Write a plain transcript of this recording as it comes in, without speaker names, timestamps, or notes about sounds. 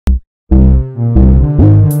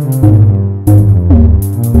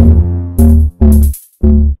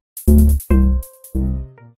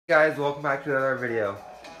welcome back to another video.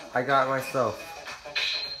 I got myself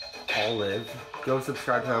Olive. Go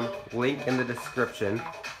subscribe to him. Link in the description.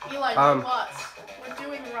 Eli, no bots. We're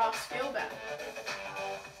doing raw skill battle.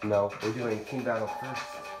 No, we're doing team battle first.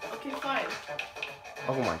 Okay, fine.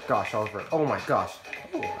 Oh my gosh, Oliver. Oh my gosh.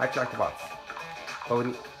 Ooh, I tried the bots. Oh,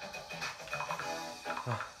 we...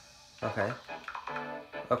 Okay.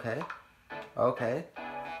 Okay. Okay.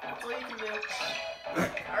 That's all you can do.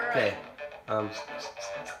 Alright. Okay.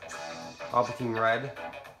 I'll be team red.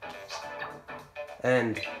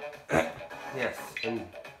 And yes, and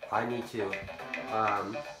I need to. Do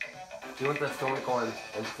you want the storm to go on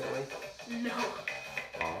instantly? No.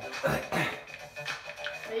 Oh.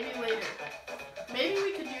 Maybe later. Maybe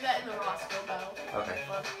we could do that in the raw skill battle. Okay.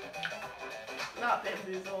 But not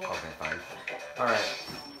bamboozle. Okay, fine. Alright.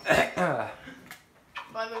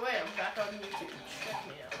 By the way, I'm back on YouTube. Check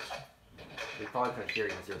me out. You're probably gonna hear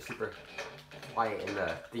because you're super quiet in the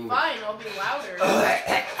thing. Fine, I'll be louder.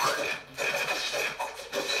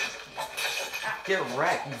 Get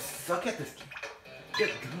wrecked. You suck at this.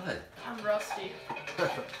 Get good. I'm rusty.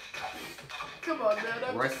 Come on, man.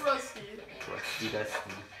 I'm just rusty. Rusty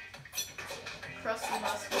dusty. Crusty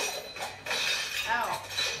musky. Ow.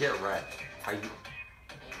 Get wrecked.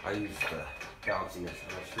 I use the bounciness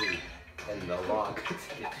of the tree and the log to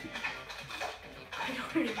get you. I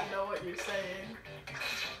don't even know what you're saying.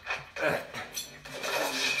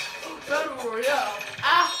 Battle Royale.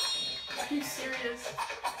 Ah! Are you serious?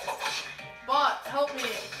 Bot, help me.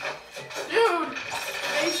 Dude!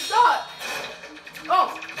 They suck!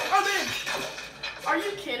 Oh! I'm in! Are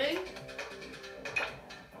you kidding?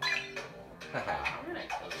 I'm gonna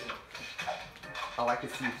kill you. I like to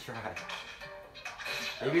see you try.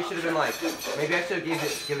 Maybe it should have been like, maybe I should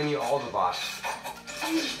have given you all the bots.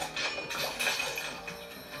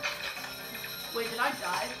 Wait, did I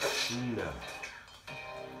die? No.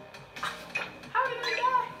 How did I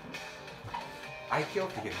die? I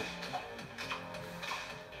killed you.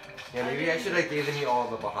 Yeah, maybe I should have given you all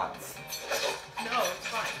the bots. No, it's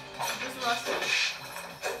fine. I'm just rusty.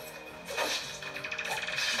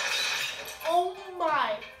 Oh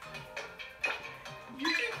my! You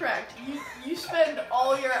too cracked. You spend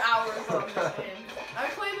all your hours on this game. I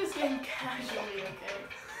play this game casually, okay?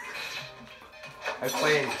 I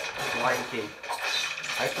play in Lion King.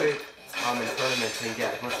 I play in tournaments and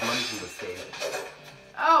get as much money from this game.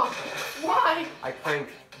 Oh, why? I prank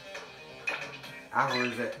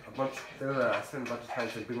hours at a bunch. I spent a bunch of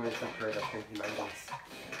times in Boomerang Fu Raw pranking 90s.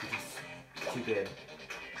 It's just too good.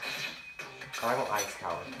 I want Ice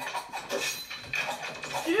Tower.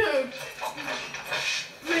 Dude!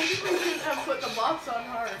 Maybe we shouldn't have put the bots on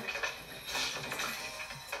hard.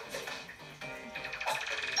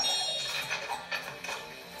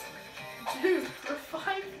 Dude,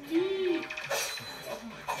 revive me! Oh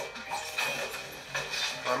my god.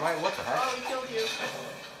 Or am I? What the heck? Oh, we killed you.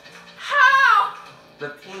 How? The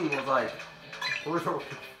team was like,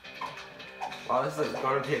 wow, this is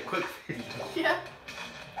going to be a quick video. Yeah.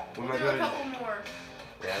 We We'll might do a couple more.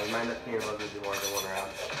 Yeah, we might end up being able to do more than one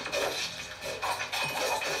round.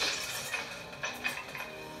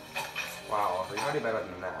 Wow, you're already better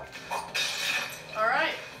than that.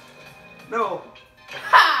 Alright. No!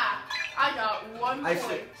 Ha! I got 1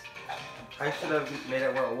 point. I should have made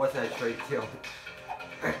it where it wasn't a trade kill.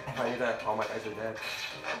 If I knew that all my guys are dead.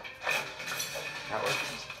 That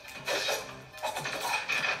works.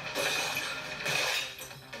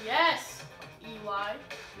 Yes! Eli.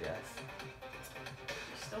 Yes.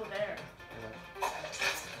 You're still there. Yeah.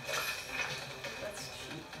 That's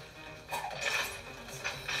cheap.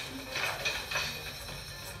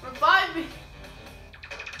 Revive me!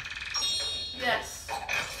 Yes.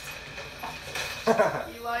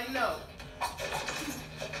 Eli, no.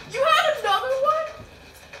 You had another one?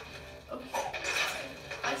 Okay.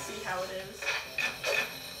 I see how it is.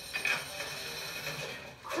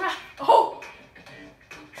 Crap. Oh!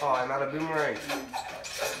 Oh, I'm out of boomerangs.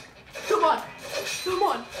 Come on. Come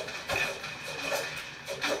on.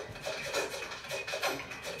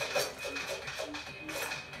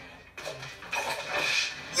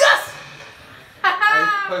 Yes! I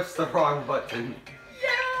pushed the wrong button.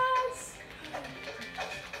 Yes!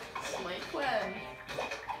 Slay Quinn.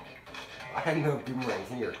 I had no boomerangs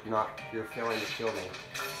and you're failing to kill me.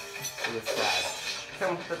 It was sad.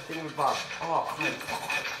 Come with the thing with Bob. Oh,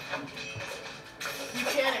 You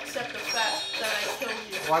can't accept the fact that I killed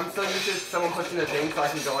you. well, I'm so used to someone pushing the thing so I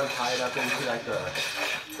can go and hide up into like the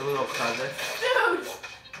little crevice. Dude!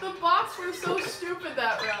 The bots were so stupid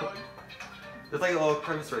that round. There's like a little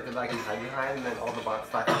crevice right there that I can hide behind and then all the bots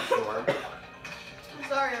back on storm. There's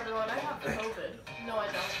Sorry, everyone. I have COVID. No, I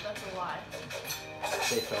don't. That's a lie.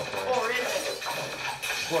 They fell for it. Or is it?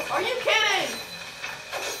 What? Are you kidding?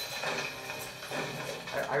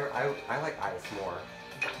 I like ice more.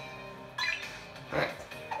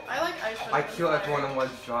 I like ice. I kill everyone in one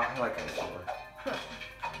shot. I like ice more.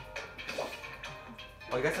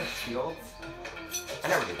 Oh, you guys have shields? I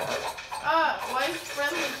never did that. Why is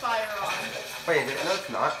friendly fire on? Wait, no, it's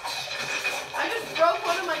not. I just broke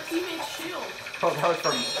one of my teammates' shields. Oh, that was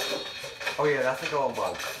from. Oh yeah, that's like a little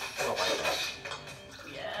bug. I don't like that.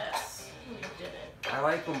 Yes, we did it. I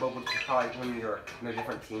like when bubble tea, how like when you're in a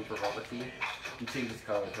different team for bubble tea, you change this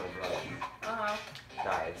color to a brown.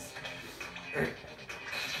 Dies.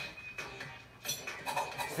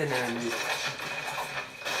 Send in a nuke.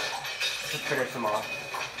 Let's finish them off.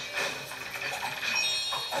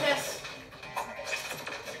 Yes.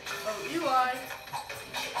 Oh, Eli.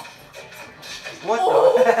 What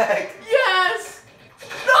the heck? Yes.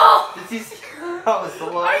 No. Did you see how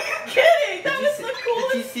slow? Are you kidding? That was the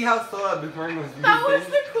coolest. Did you see how slow that boomerang was moving? That was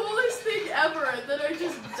the coolest thing ever, and then I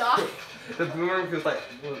just died. The boomerang was like,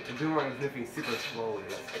 the boomerang was moving super slowly.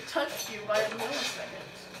 It touched you by a millisecond.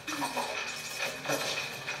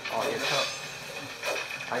 Oh, you're tough.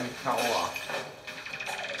 I'm cut off.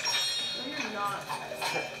 No, you're not.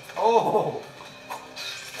 Oh!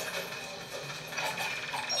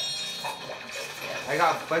 I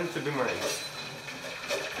got a bunch of boomerangs.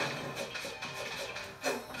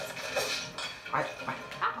 I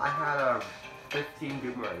had 15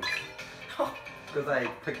 boomerangs. Because I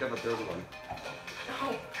picked up a third one.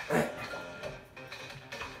 Oh.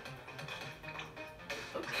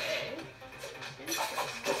 Okay.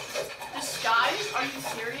 Disguise? Are you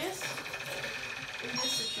serious? In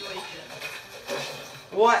this situation.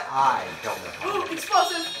 What? I don't know.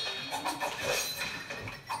 Explosive!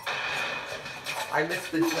 I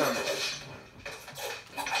missed the jump.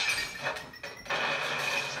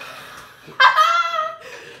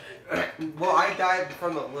 Well, I died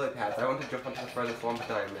from the lily pads. I wanted to jump onto the furthest one, but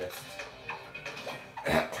then I missed.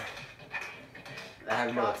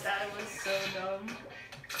 That guy was so dumb.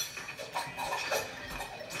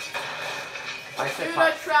 Dude,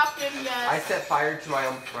 I trapped him, yes. I set fire to my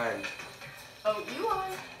own friend. Oh,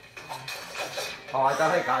 Eli. Oh, I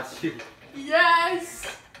thought I got you. Yes!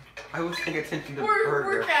 I was paying attention to the We're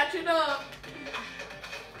burger. catching up.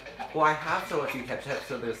 Well, I have to let you catch up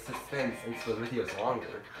so there's suspense and so the video's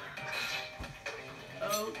longer.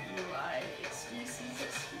 Oh, Eli.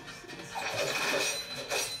 Excuses.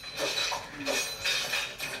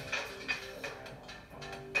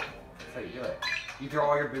 That's how you do it. You throw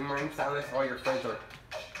all your boomerangs down this, all your friends are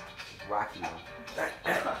whacking them.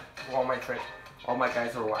 all my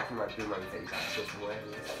guys are whacking my boomerangs at you guys. Just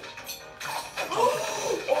win.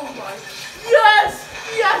 Oh my. Yes!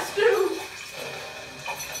 Yes, dude!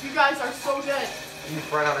 You guys are so dead.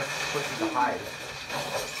 You've run out of places to hide.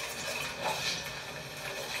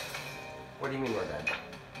 What do you mean we're dead?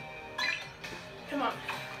 Come on.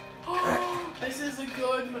 Oh, this is a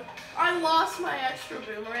good. I lost my extra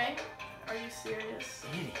boomerang. Are you serious?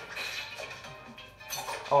 Idiot.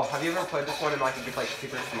 Oh, have you ever played this one and like it gets like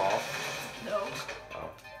super small? No. Oh.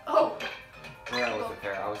 Oh. Well, that wasn't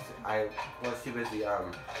fair. I was too busy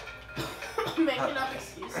making up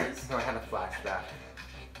excuses. No, I had a flashback.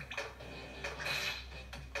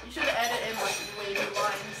 You should edit in like wavy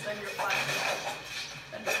lines, then your flashback.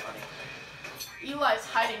 That'd be funny. Eli's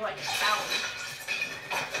hiding like a coward.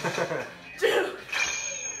 Dude!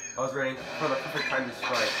 I was ready for the perfect time to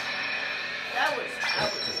strike.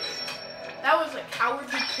 That was a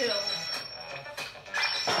cowardly kill.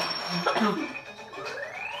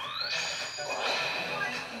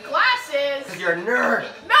 Glasses! Because you're a nerd!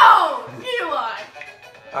 No! Eli!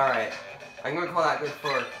 Alright. I'm gonna call that good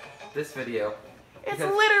for this video. It's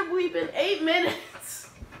literally been 8 minutes.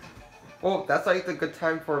 Well, that's like the good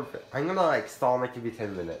time for. I'm gonna like stall my TV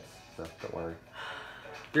 10 minutes, so don't worry.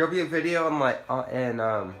 There'll be a video on like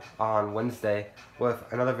on Wednesday with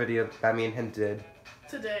another video that me and him did.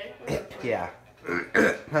 Today. Yeah.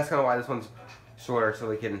 That's kind of why this one's shorter, so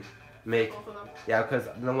we can make. Both of them. Yeah, because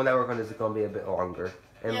the one that we're going to do is going to be a bit longer.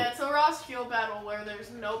 And yeah, it's a raw skill battle where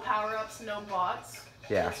there's no power-ups, no bots.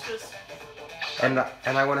 Yeah. It's just. And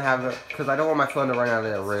I want to have it because I don't want my phone to run out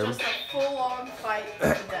of the room. It's just a full-on fight to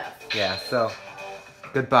the death. Yeah. So,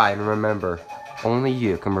 goodbye, and remember, only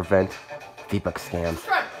you can prevent V-Bucks scams.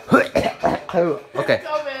 Right. Okay.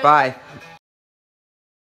 Bye.